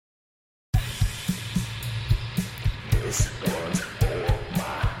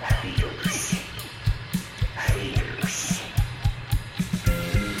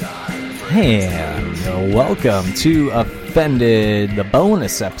And welcome to Offended, the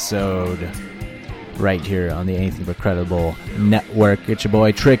bonus episode, right here on the Anything But Credible Network. It's your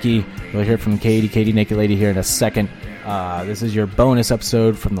boy Tricky. We'll hear from Katie Naked Lady here in a second. This is your bonus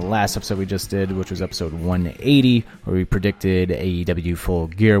episode from the last episode we just did, which was episode 180, where we predicted AEW Full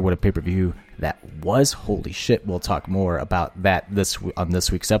Gear. What a pay-per-view that was. Holy shit, we'll talk more about that on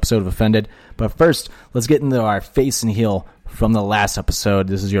this week's episode of Offended. But first, let's get into our face and heel from the last episode.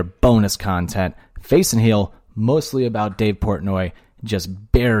 This is your bonus content. Face and heel, mostly about Dave Portnoy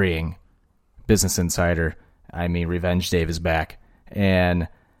just burying Business Insider. I mean, Revenge Dave is back. And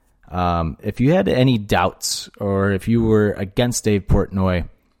if you had any doubts or if you were against Dave Portnoy,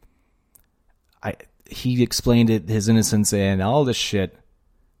 he explained his innocence and all this shit.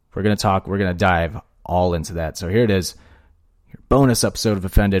 We're going to dive all into that. So here it is, your bonus episode of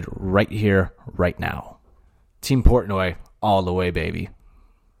Offended right here, right now. Team Portnoy all the way, baby.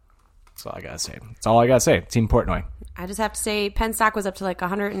 That's all I got to say. Team Portnoy. I just have to say Penn stock was up to like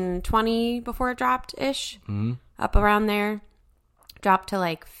 120 before it dropped-ish. Mm-hmm. Up around there. Dropped to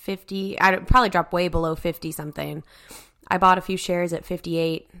like 50. I probably dropped way below 50 something. I bought a few shares at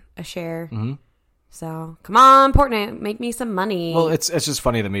 58 a share. Mm-hmm. So, come on, Portnoy, make me some money. Well, it's just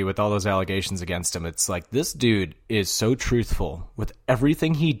funny to me with all those allegations against him. It's like, this dude is so truthful with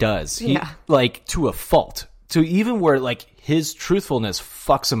everything he does. Like, to a fault. To even where, like, his truthfulness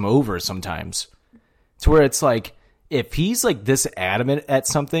fucks him over sometimes. To where it's like, if he's, like, this adamant at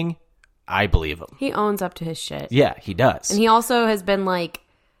something, I believe him. He owns up to his shit. Yeah, he does. And he also has been, like,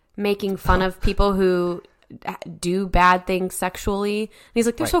 making fun of people who do bad things sexually. And he's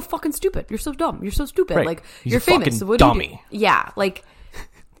like, they're so fucking stupid. You're so dumb. You're so stupid. Right. Like, He's you're famous. fucking What dummy. do you do? Yeah, like,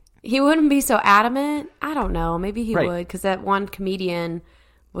 he wouldn't be so adamant. I don't know. Maybe he would. Because that one comedian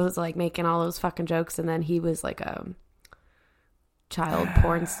was, like, making all those fucking jokes. And then he was, like, a child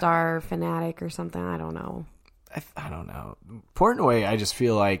porn star fanatic or something. I don't know. I don't know. Portnoy, I just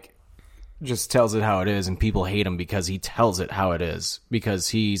feel like, just tells it how it is, and people hate him because he tells it how it is, because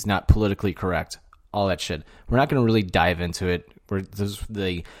he's not politically correct, all that shit. We're not going to really dive into it. This is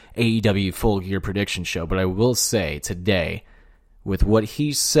the AEW Full Gear prediction show, but I will say today, with what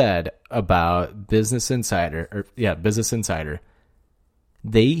he said about Business Insider,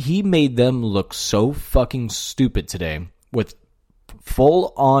 he made them look so fucking stupid today with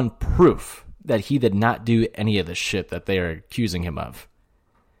full-on proof that he did not do any of the shit that they are accusing him of.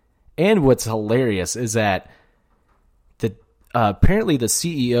 And what's hilarious is that apparently the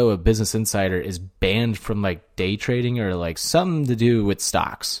CEO of Business Insider is banned from like day trading or like something to do with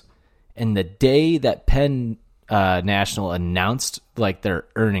stocks. And the day that Penn National announced like their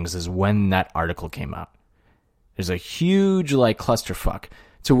earnings is when that article came out. There's a huge like clusterfuck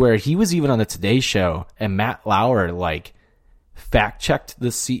to where he was even on the Today Show and Matt Lauer like fact-checked the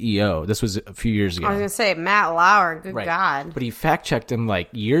CEO. This was a few years ago. I was going to say, Matt Lauer, good God. But he fact-checked him, like,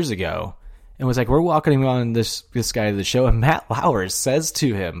 years ago and was like, we're welcoming on this guy to the show. And Matt Lauer says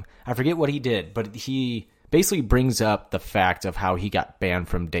to him, I forget what he did, but he basically brings up the fact of how he got banned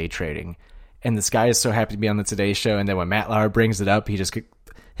from day trading. And this guy is so happy to be on the Today Show. And then when Matt Lauer brings it up,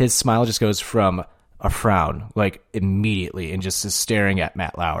 his smile just goes from a frown, like, immediately, and just is staring at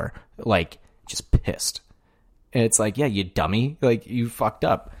Matt Lauer, like, just pissed. And it's like, yeah, you dummy. Like, you fucked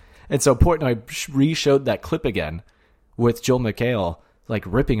up. And so Portnoy re-showed that clip again with Joel McHale, like,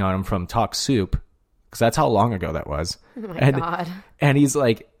 ripping on him from Talk Soup. Because that's how long ago that was. Oh, my God. And he's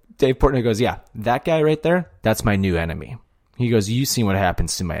like, Dave Portnoy goes, yeah, that guy right there, that's my new enemy. He goes, you've seen what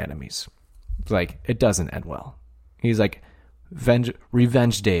happens to my enemies. It's like, it doesn't end well. He's like,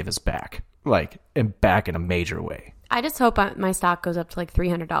 Revenge Dave is back. Like, and back in a major way. I just hope my stock goes up to like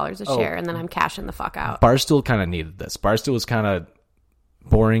 $300 a share, and then I'm cashing the fuck out. Barstool kind of needed this. Barstool was kind of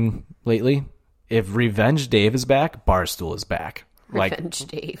boring lately. If Revenge Dave is back, Barstool is back. Revenge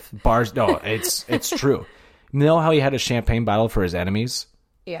Dave. No, it's true. You know how he had a champagne bottle for his enemies?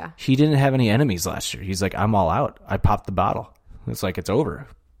 Yeah. He didn't have any enemies last year. He's like, I'm all out. I popped the bottle. It's like, it's over.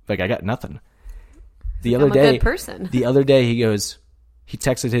 Like, I got nothing. I'm a good person. The other day, he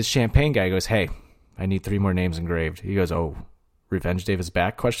texted his champagne guy. He goes, hey, I need 3 more names engraved. He goes, oh, Revenge Dave is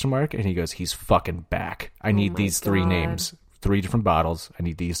back, ? And he goes, he's fucking back. I need these 3 names, 3 different bottles. I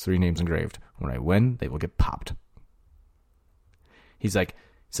need these 3 names engraved. When I win, they will get popped. He's like,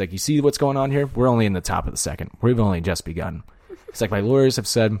 you see what's going on here? We're only in the top of the second. We've only just begun. He's like, my lawyers have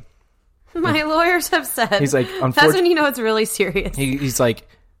said. He's like, that's when you know it's really serious. He's like,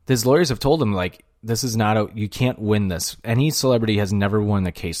 his lawyers have told him, like, this is not you can't win this. Any celebrity has never won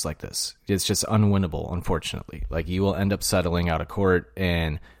a case like this. It's just unwinnable, unfortunately. Like, you will end up settling out of court,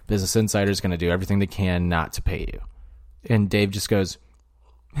 and Business Insider is going to do everything they can not to pay you. And Dave just goes,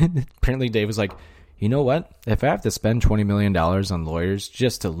 apparently Dave was like, you know what? If I have to spend $20 million on lawyers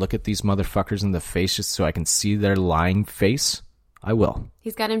just to look at these motherfuckers in the face just so I can see their lying face, I will.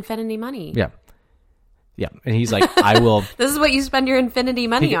 He's got infinity money. Yeah. Yeah. And he's like, I will. This is what you spend your infinity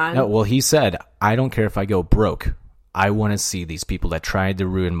money on. No, well, he said, I don't care if I go broke. I want to see these people that tried to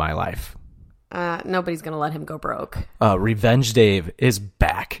ruin my life. Nobody's going to let him go broke. Revenge Dave is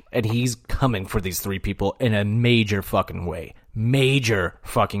back, and he's coming for these 3 people in a major fucking way. Major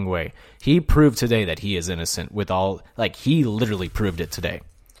fucking way. He proved today that he is innocent with all, like, he literally proved it today.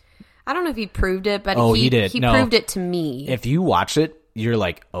 I don't know if he proved it, but he did. He proved it to me. If you watch it, you're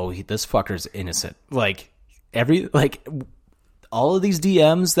like, oh, this fucker's innocent. Like, all of these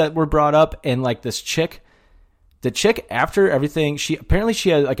DMs that were brought up, and like this chick, the chick after everything, she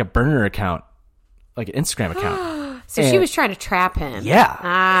had like a burner account, like an Instagram account. So she was trying to trap him. Yeah.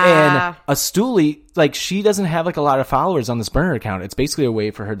 And Astuli, like, she doesn't have like a lot of followers on this burner account. It's basically a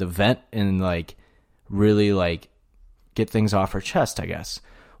way for her to vent and like really like get things off her chest, I guess.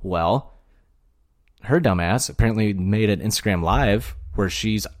 Well, her dumbass apparently made an Instagram live where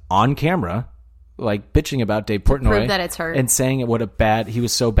she's on camera, like bitching about Dave Portnoy, prove that it's her, and saying he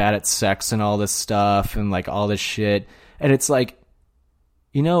was so bad at sex and all this stuff and like all this shit. And it's like,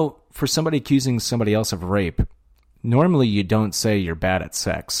 you know, for somebody accusing somebody else of rape, normally you don't say you're bad at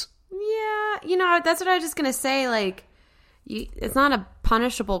sex. Yeah, you know, that's what I was just gonna say. Like, it's not a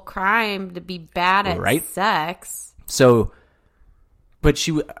punishable crime to be bad at sex. So, but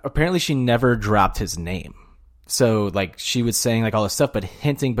she never dropped his name. So, like, she was saying, like, all this stuff,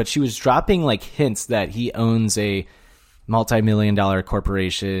 but she was dropping, like, hints that he owns a multi-million-dollar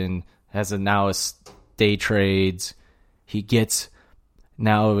corporation, now day trades. He gets,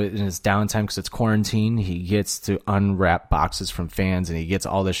 now in his downtime, because it's quarantine, he gets to unwrap boxes from fans, and he gets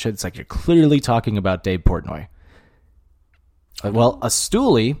all this shit. It's like, you're clearly talking about Dave Portnoy. Well,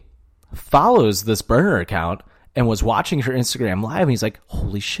 Astuli follows this burner account and was watching her Instagram live, and he's like,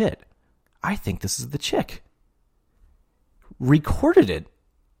 holy shit, I think this is the chick.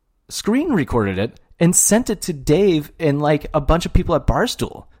 Screen recorded it, and sent it to Dave and like a bunch of people at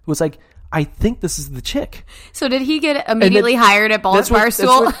Barstool. It was like, I think this is the chick. So did he get immediately hired at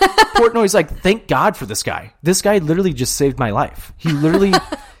Barstool? Portnoy's like, thank God for this guy. This guy literally just saved my life. He literally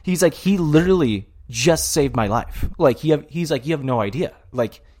just saved my life. Like, he's like, you have no idea.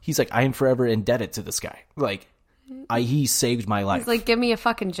 Like, he's like, I am forever indebted to this guy. Like, he saved my life. He's like, give me a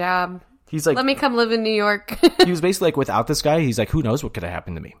fucking job. He's like, let me come live in New York. He was basically like, without this guy, he's like, who knows what could have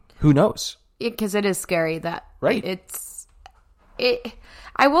happened to me? Who knows? Because it is scary that right.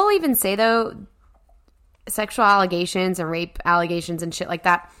 I will even say though, sexual allegations and rape allegations and shit like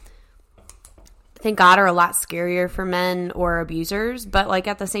that, thank God, are a lot scarier for men or abusers. But like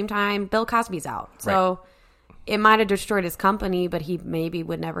at the same time, Bill Cosby's out, so it might have destroyed his company, but he maybe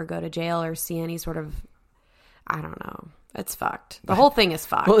would never go to jail or see any sort of, I don't know. It's fucked. The whole thing is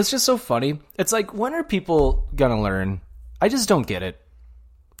fucked. Well, it's just so funny. It's like, when are people gonna learn? I just don't get it.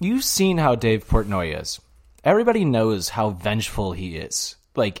 You've seen how Dave Portnoy is. Everybody knows how vengeful he is.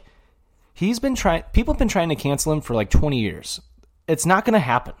 Like, people have been trying to cancel him for like 20 years. It's not gonna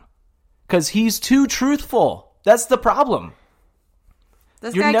happen. Because he's too truthful. That's the problem.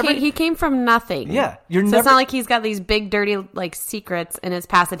 This guy he came from nothing. Yeah. It's not like he's got these big, dirty, like, secrets in his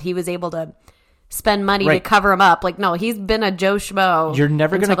past that he was able to spend money to cover him up. Like, no, he's been a Joe Schmo. You're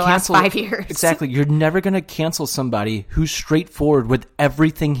never going to cancel last 5 years. Exactly. You're never going to cancel somebody who's straightforward with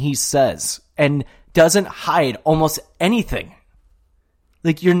everything he says and doesn't hide almost anything.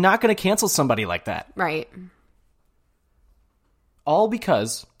 Like, you're not going to cancel somebody like that. Right. All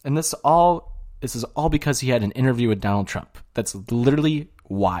because, and this is all because he had an interview with Donald Trump. That's literally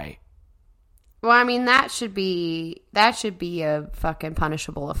why. Well, I mean, that should be a fucking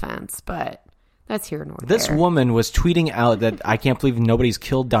punishable offense, but that's here nor there. This woman was tweeting out that, I can't believe nobody's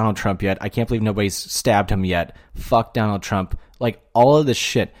killed Donald Trump yet. I can't believe nobody's stabbed him yet. Fuck Donald Trump. Like, all of this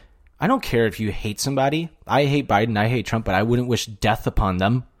shit. I don't care if you hate somebody. I hate Biden. I hate Trump, but I wouldn't wish death upon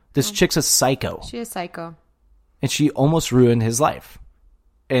them. This chick's a psycho. She is psycho. And she almost ruined his life.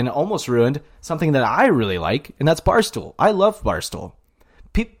 And almost ruined something that I really like, and that's Barstool. I love Barstool.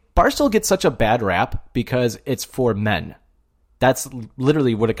 Barstool gets such a bad rap because it's for men. That's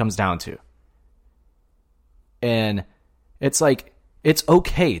literally what it comes down to. And it's like, it's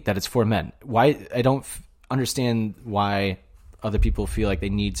okay that it's for men. Why? I don't understand why other people feel like they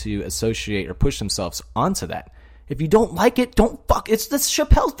need to associate or push themselves onto that. If you don't like it, don't fuck. It's the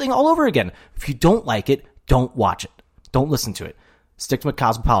Chappelle thing all over again. If you don't like it, don't watch it. Don't listen to it. Stick to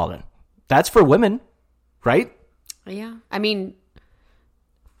Cosmopolitan. That's for women, right? Yeah. I mean,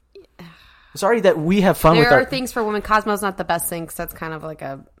 sorry that we have fun with there are things for women. Cosmo's not the best thing because that's kind of like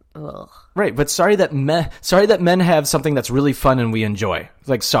a ugh. Right, but sorry that men have something that's really fun and we enjoy.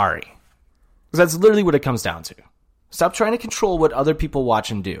 Like, sorry. Because that's literally what it comes down to. Stop trying to control what other people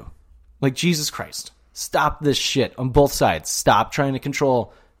watch and do. Like, Jesus Christ. Stop this shit on both sides. Stop trying to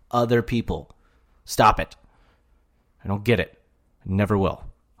control other people. Stop it. I don't get it. I never will.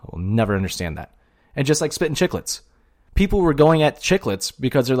 I will never understand that. And just like Spittin' Chicklets. People were going at Chicklets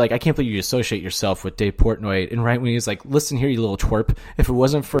because they're like, I can't believe you associate yourself with Dave Portnoy. And right when he's like, listen here, you little twerp. If it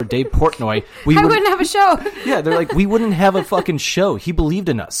wasn't for Dave Portnoy, we wouldn't have a show. Yeah, they're like, we wouldn't have a fucking show. He believed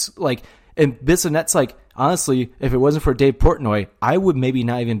in us. Like, and Bissonnette's like, honestly, if it wasn't for Dave Portnoy, I would maybe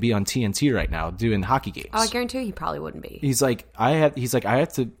not even be on TNT right now doing hockey games. Oh, I guarantee you he probably wouldn't be. He's like,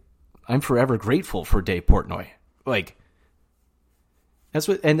 I'm forever grateful for Dave Portnoy. Like, that's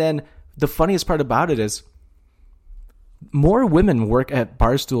what, and then the funniest part about it is more women work at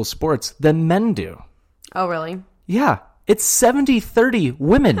Barstool Sports than men do. Oh, really? Yeah. It's 70-30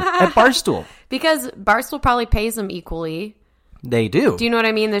 women at Barstool. Because Barstool probably pays them equally. They do. Do you know what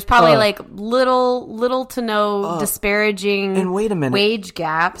I mean? There's probably like little to no disparaging and wait a minute. Wage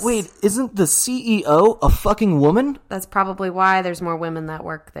gaps. Wait, isn't the CEO a fucking woman? That's probably why there's more women that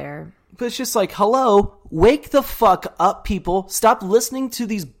work there. But it's just like, hello, wake the fuck up, people. Stop listening to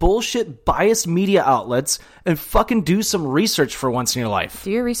these bullshit biased media outlets and fucking do some research for once in your life. Do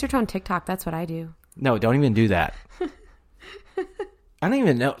your research on TikTok. That's what I do. No, don't even do that. I don't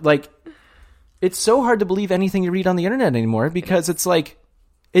even know. Like, it's so hard to believe anything you read on the internet anymore because it's like,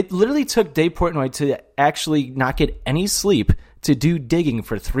 it literally took Dave Portnoy to actually not get any sleep to do digging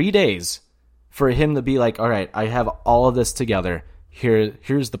for 3 days for him to be like, all right, I have all of this together.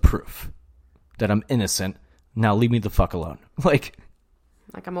 Here's the proof that I'm innocent. Now leave me the fuck alone. Like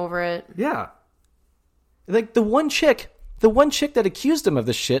I'm over it. Yeah. Like the one chick that accused him of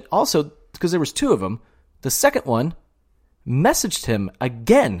this shit, also, because there was two of them, the second one messaged him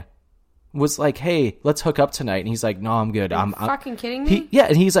again. Was like, hey, let's hook up tonight. And he's like, no, I'm good. I'm fucking kidding me?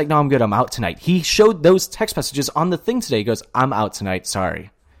 And he's like, no, I'm good. I'm out tonight. He showed those text messages on the thing today. He goes, I'm out tonight. Sorry.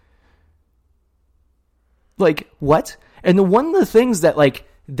 Like, what? And one of the things that, like,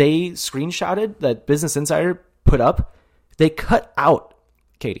 they screenshotted that Business Insider put up, they cut out,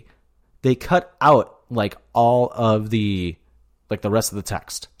 Katie, like, all of the, like, the rest of the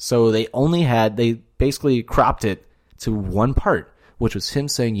text. So they basically cropped it to one part, which was him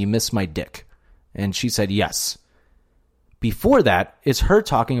saying, you miss my dick. And she said, yes. Before that is her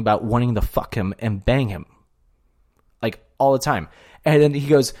talking about wanting to fuck him and bang him. Like, all the time. And then he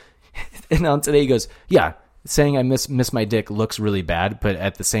goes, and on today he goes, yeah, saying I miss my dick looks really bad, but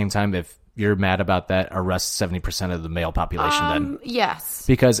at the same time, if you're mad about that, arrest 70% of the male population then. Yes.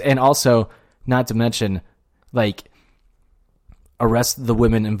 Because, and also, not to mention, like, arrest the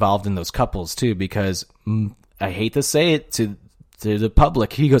women involved in those couples too, because I hate to say it to the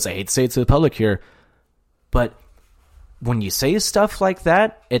public. He goes, I hate to say it to the public here, but when you say stuff like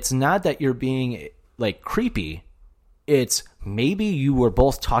that, it's not that you're being, like, creepy. It's maybe you were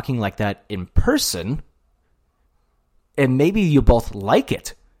both talking like that in person, and maybe you both like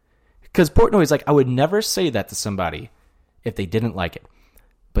it. Because Portnoy's like, I would never say that to somebody if they didn't like it.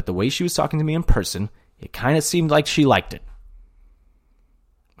 But the way she was talking to me in person, it kind of seemed like she liked it.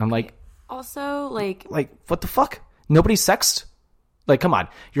 I'm like... Also, like... Like, what the fuck? Nobody sexed? Like, come on.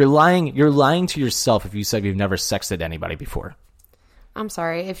 You're lying to yourself if you said you've never sexted anybody before. I'm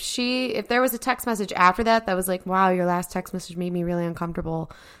sorry. If there was a text message after that was like, wow, your last text message made me really uncomfortable.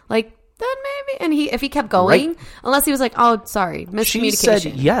 Like, then maybe. And if he kept going, right. Unless he was like, oh, sorry, miscommunication. She said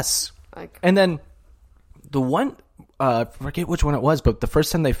yes. Like, and then the one, forget which one it was, but the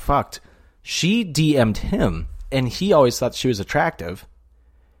first time they fucked, she DM'd him, and he always thought she was attractive.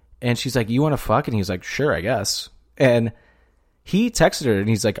 And she's like, you want to fuck? And he's like, sure, I guess. And he texted her, and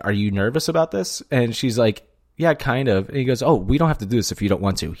he's like, are you nervous about this? And she's like, yeah, kind of. And he goes, oh, we don't have to do this if you don't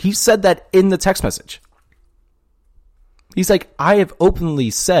want to. He said that in the text message. He's like, I have openly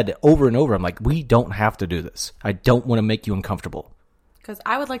said over and over, I'm like, we don't have to do this. I don't want to make you uncomfortable. Because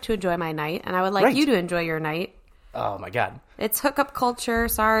I would like to enjoy my night, and I would like you to enjoy your night. Oh, my God. It's hookup culture.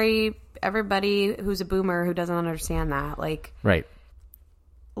 Sorry, everybody who's a boomer who doesn't understand that. Like, right.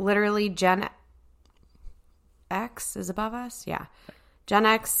 Literally, Gen X is above us? Yeah. Gen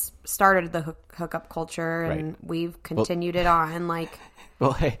X started the hookup culture, and we've continued it on. Like,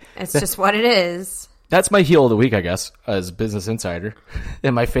 well, hey, it's just what it is. That's my heel of the week, I guess, as Business Insider.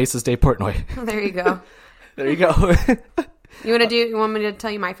 And my face is Dave Portnoy. There you go. There you go. You want me to tell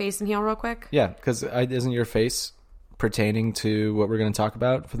you my face and heel real quick? Yeah, because isn't your face pertaining to what we're going to talk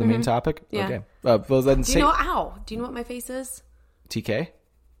about for the main topic? Yeah. Okay. Well, then Do you know what my face is? TK?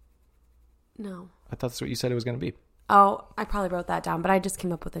 No. I thought that's what you said it was going to be. Oh, I probably wrote that down, but I just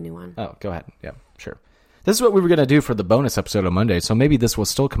came up with a new one. Oh, go ahead. Yeah, sure. This is what we were going to do for the bonus episode on Monday, so maybe this will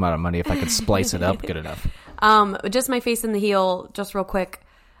still come out on Monday if I could splice it up good enough. Just my face and the heel, just real quick.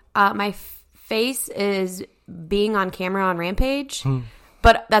 My face is being on camera on Rampage,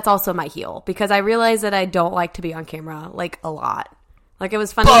 but that's also my heel because I realize that I don't like to be on camera like a lot. Like it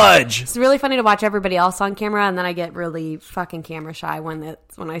was funny. Fudge! It's really funny to watch everybody else on camera, and then I get really fucking camera shy when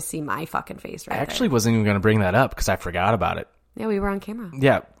I see my fucking face right I actually wasn't even going to bring that up because I forgot about it. Yeah, we were on camera.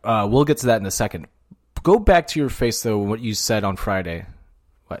 Yeah, we'll get to that in a second. Go back to your face, though, what you said on Friday.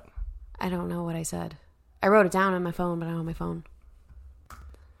 What? I don't know what I said. I wrote it down on my phone, but I don't have my phone.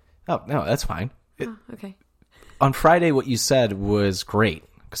 Oh, no, that's fine. Okay. On Friday, what you said was great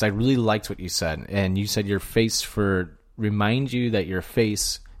because I really liked what you said. And you said your face remind you that your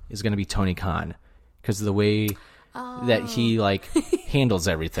face is going to be Tony Khan because of the way that he handles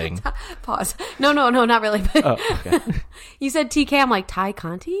everything. Pause. No, not really. Oh, okay. You said TK. I'm like Ty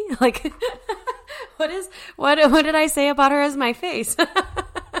Conti. Like, what did I say about her as my face?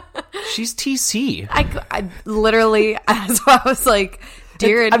 She's TC. I literally. That's why I was like.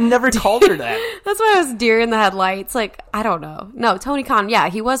 I've never called her that. That's why I was deer in the headlights. Like, I don't know. No, Tony Khan, yeah,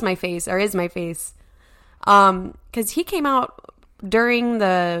 he was my face, or is my face. Because he came out during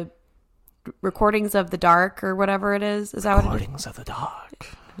the recordings of The Dark, or whatever it is. Is that what it is? Recordings of The Dark.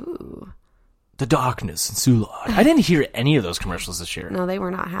 Ooh. The Darkness and Sulad. I didn't hear any of those commercials this year. No, they were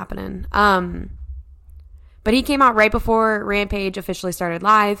not happening. But he came out right before Rampage officially started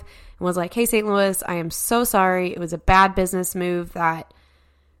live and was like, hey, St. Louis, I am so sorry. It was a bad business move that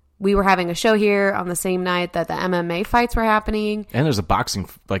we were having a show here on the same night that the MMA fights were happening. And there's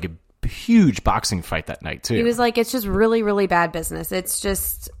a huge boxing fight that night, too. He was like, it's just really, really bad business. It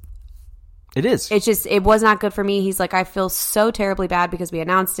is. It was not good for me. He's like, I feel so terribly bad because we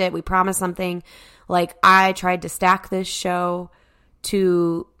announced it. We promised something. Like, I tried to stack this show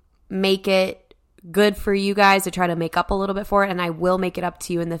to make it good for you guys, to try to make up a little bit for it. And I will make it up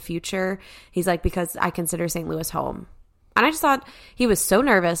to you in the future. He's like, because I consider St. Louis home. And I just thought he was so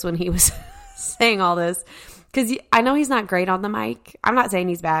nervous when he was saying all this. Because I know he's not great on the mic. I'm not saying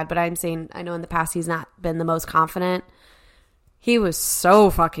he's bad, but I'm saying I know in the past he's not been the most confident. He was so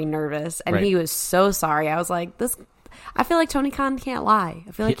fucking nervous. And He was so sorry. I was like, I feel like Tony Khan can't lie.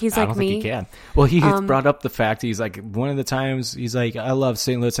 I feel like he's like me. I don't think he can. Well, he brought up the fact, he's like, one of the times, he's like, I love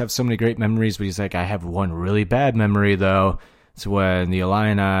St. Louis, I have so many great memories. But he's like, I have one really bad memory, though. It's when the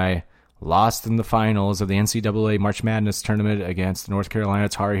Illini lost in the finals of the NCAA March Madness tournament against the North Carolina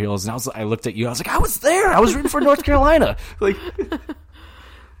Tar Heels. And I looked at you. I was like, I was there. I was rooting for North Carolina.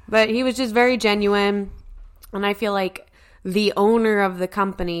 But he was just very genuine. And I feel like the owner of the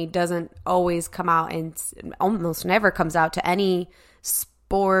company doesn't always come out and almost never comes out to any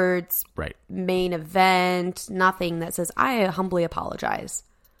sports main event, nothing that says, I humbly apologize.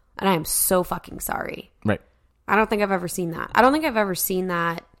 And I am so fucking sorry. Right. I don't think I've ever seen that. I don't think I've ever seen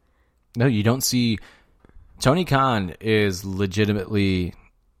that. No, you don't see. Tony Khan is legitimately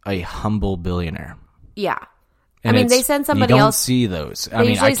a humble billionaire. Yeah. And I mean, they send somebody else. You don't see those. I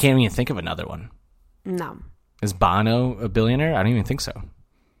mean, I can't even think of another one. No. Is Bono a billionaire? I don't even think so.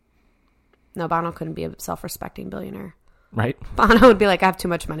 No, Bono couldn't be a self-respecting billionaire. Right? Bono would be like, I have too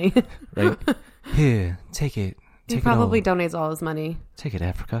much money. Right? Here, take it. He probably donates all his money. Take it,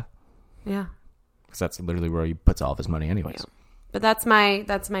 Africa. Yeah. Because that's literally where he puts all of his money anyways. Yeah. But that's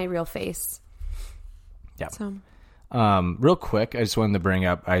my real face. Yeah. So, real quick, I just wanted to bring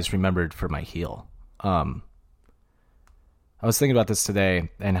up, I just remembered for my heel. I was thinking about this today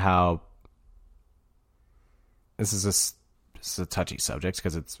and how this is a touchy subject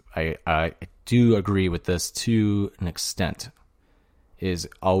because I do agree with this to an extent, is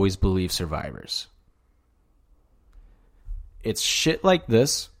always believe survivors. It's shit like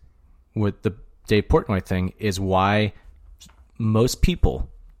this with the Dave Portnoy thing is why most people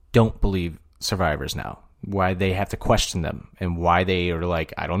don't believe survivors now. Why they have to question them and why they are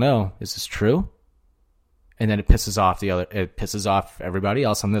like, I don't know, is this true? And then it pisses off everybody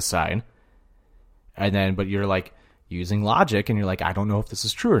else on this side. And then, but you're like using logic and you're like, I don't know if this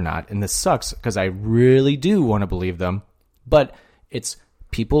is true or not. And this sucks because I really do want to believe them. But it's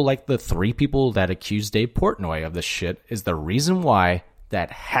people like the 3 people that accuse Dave Portnoy of this shit is the reason why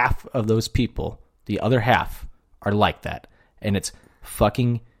that half of those people, the other half, are like that. And it's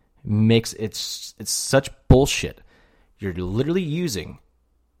fucking it's such bullshit. You're literally using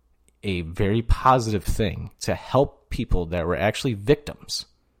a very positive thing to help people that were actually victims,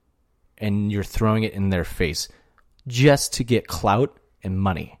 and you're throwing it in their face just to get clout and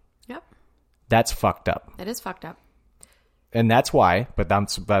money. Yep. That's fucked up. It is fucked up. And that's why, but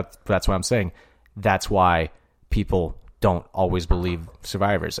that's what I'm saying. That's why people don't always believe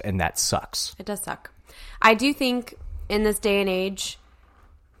survivors, and that sucks. It does suck. I do think in this day and age,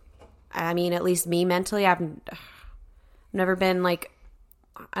 I mean, at least me mentally, I've never been like,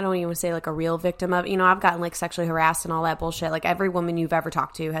 I don't even say like a real victim of, I've gotten like sexually harassed and all that bullshit. Like every woman you've ever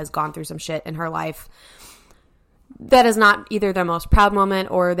talked to has gone through some shit in her life that is not either their most proud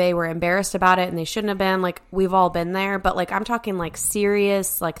moment or they were embarrassed about it and they shouldn't have been. Like we've all been there, but like I'm talking like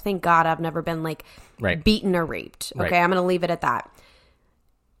serious, like thank God I've never been like beaten or raped. Okay, I'm going to leave it at that.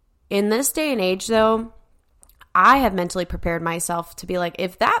 In this day and age though, I have mentally prepared myself to be like,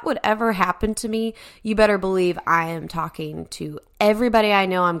 if that would ever happen to me, you better believe I am talking to everybody I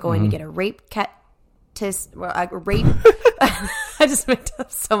know. I'm going to get a rape test. I just mixed up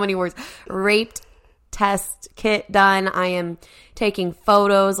so many words. Raped test kit done. I am taking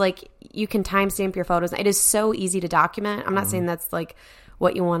photos. Like you can timestamp your photos. It is so easy to document. I'm not saying that's like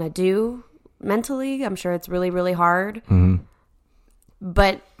what you want to do mentally. I'm sure it's really, really hard.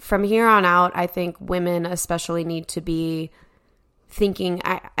 But from here on out, I think women especially need to be thinking,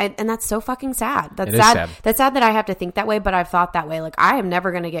 and that's so fucking sad. That's sad. That's sad that I have to think that way, but I've thought that way. Like I am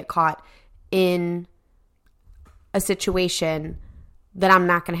never going to get caught in a situation that I'm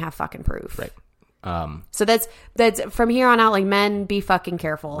not going to have fucking proof. Right. So that's from here on out, like men, be fucking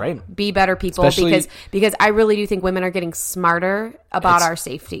careful. Right. Be better people. Especially, because I really do think women are getting smarter about our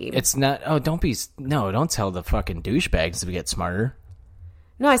safety. It's not, don't tell the fucking douchebags to get smarter.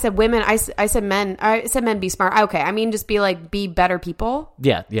 No, I said women. I said men. I said men be smart. Okay, I mean just be like be better people.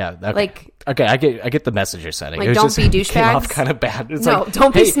 Yeah. Okay. Like okay, I get the message you're sending. Like don't be douchebags. Came off kind of bad. It's no, like,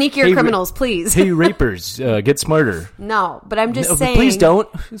 don't be sneakier criminals, please. Hey, rapers, get smarter. No, but I'm just saying. Please don't.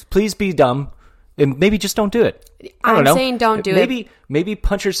 Please be dumb, and maybe just don't do it. I'm saying don't do it. Maybe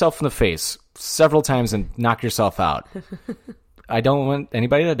punch yourself in the face several times and knock yourself out. I don't want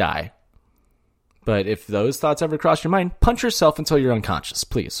anybody to die. But if those thoughts ever cross your mind, punch yourself until you're unconscious,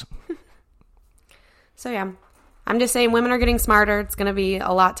 please. So, yeah. I'm just saying women are getting smarter. It's going to be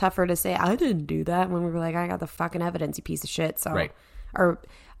a lot tougher to say, I didn't do that, when we were like, I got the fucking evidence, you piece of shit. So, right. Or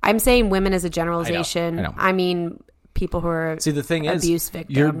I'm saying women as a generalization. I know. I mean people who are See, the thing abuse is,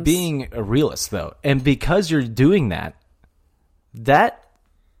 victims. You're being a realist, though. And because you're doing that,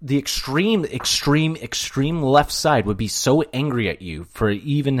 the extreme left side would be so angry at you for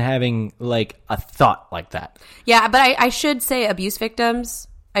even having like a thought like that. Yeah, but I should say abuse victims.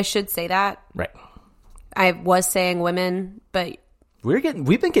 I should say that. Right. I was saying women, but we've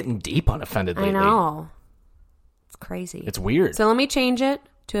been getting deep on offended lately. I know. It's crazy. It's weird. So let me change it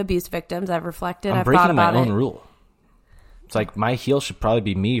to abuse victims. I've reflected. I've breaking thought about my own rule. It's like my heel should probably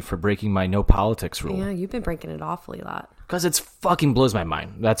be me for breaking my no politics rule. Yeah, you've been breaking it awfully a lot. Because it's fucking blows my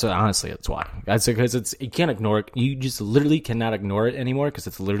mind. That's why. That's because you can't ignore it. You just literally cannot ignore it anymore because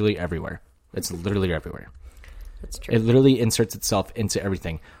it's literally everywhere. It's literally everywhere. That's true. It literally inserts itself into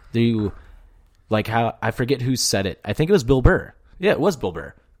everything. Like how, I forget who said it. I think it was Bill Burr. Yeah, it was Bill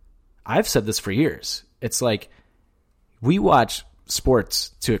Burr. I've said this for years. It's like we watch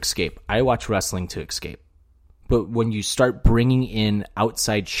sports to escape. I watch wrestling to escape. But when you start bringing in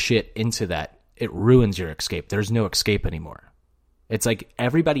outside shit into that, it ruins your escape. There's no escape anymore. It's like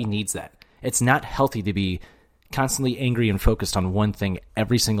everybody needs that. It's not healthy to be constantly angry and focused on one thing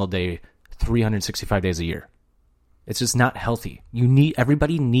every single day, 365 days a year. It's just not healthy.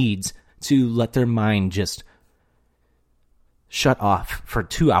 Everybody needs to let their mind just shut off for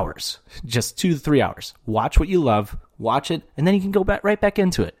 2 hours, just 2 to 3 hours. Watch what you love, watch it, and then you can go right back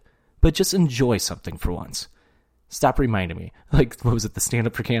into it. But just enjoy something for once. Stop reminding me. Like, what was it, the Stand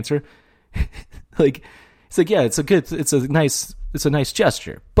Up for Cancer? Like, it's like, yeah, it's a nice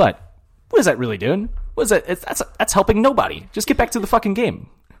gesture, but what is that really doing? What is that? That's helping nobody. Just get back to the fucking game.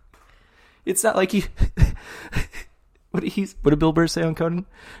 It's not like what did Bill Burr say on Conan?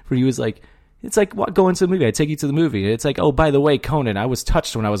 Where he was like, it's like going to the movie. I take you to the movie. It's like, oh, by the way, Conan, I was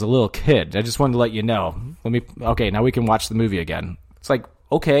touched when I was a little kid. I just wanted to let you know. Okay, now we can watch the movie again. It's like,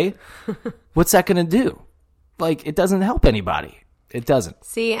 okay, what's that going to do? Like, it doesn't help anybody. It doesn't.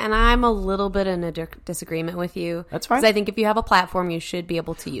 See, and I'm a little bit in a disagreement with you. That's fine. Because I think if you have a platform, you should be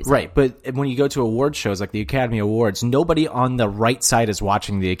able to use it. Right, but when you go to award shows like the Academy Awards, nobody on the right side is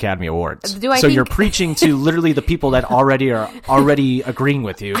watching the Academy Awards. You're preaching to literally the people that already agreeing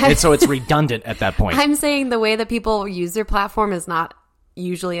with you, and so it's redundant at that point. I'm saying the way that people use their platform is not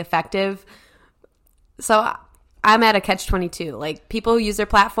usually effective. So I'm at a catch-22. Like, people who use their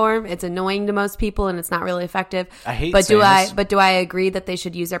platform, it's annoying to most people and it's not really effective. I hate but saying do I agree that they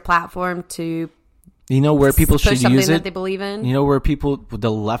should use their platform to where people should use it? That they believe in? You know where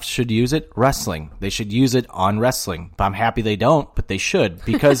the left should use it? Wrestling. They should use it on wrestling. But I'm happy they don't, but they should,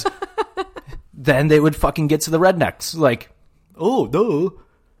 because then they would fucking get to the rednecks. Like, oh, no.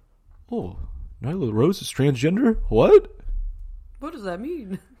 Oh, Nyla Rose is transgender? What? What does that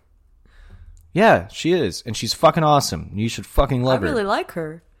mean? Yeah, she is, and she's fucking awesome. You should fucking love her. I really like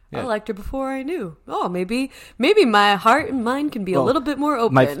her. Yeah. I liked her before I knew. Oh, maybe my heart and mind can be a little bit more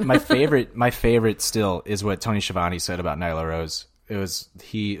open. My favorite still is what Tony Schiavone said about Nyla Rose. It was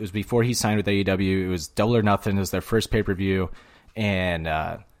before he signed with AEW. It was Double or Nothing. It was their first pay-per-view, and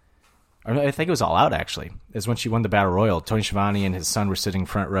I think it was All Out, actually. Is when she won the Battle Royal. Tony Schiavone and his son were sitting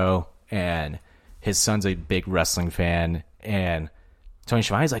front row, and his son's a big wrestling fan, and Tony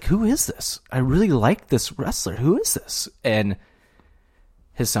Schiavone's like, who is this? I really like this wrestler. Who is this? And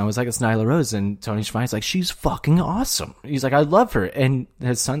his son was like, it's Nyla Rose. And Tony Schiavone's like, she's fucking awesome. He's like, I love her. And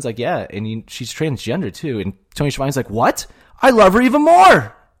his son's like, yeah. And she's transgender too. And Tony Schiavone's like, what? I love her even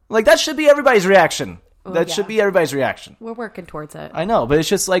more. Like, that should be everybody's reaction. Should be everybody's reaction. We're working towards it. I know, but it's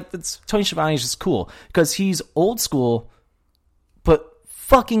just like, Tony Schiavone's just cool because he's old school, but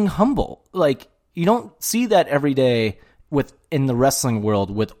fucking humble. Like, you don't see that every day in the wrestling world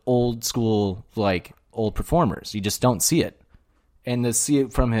with old school, like, old performers. You just don't see it. And to see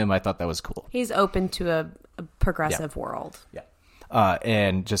it from him, I thought that was cool. He's open to a progressive world. Yeah.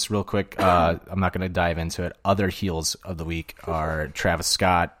 And just real quick, I'm not going to dive into it. Other heels of the week are Travis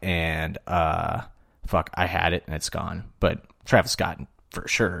Scott and I had it and it's gone. But Travis Scott for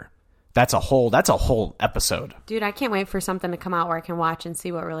sure. That's a whole episode. Dude, I can't wait for something to come out where I can watch and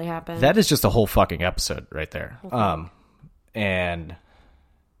see what really happened. That is just a whole fucking episode right there. And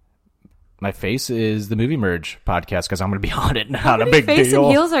my face is the Movie Merge podcast because I'm going to be on it now. How many face and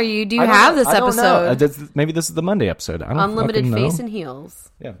heels are you? Do you have this episode? Maybe this is the Monday episode. I don't Unlimited face know. And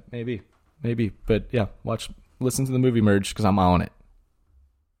heels. Yeah, maybe. But yeah, listen to the Movie Merge because I'm on it.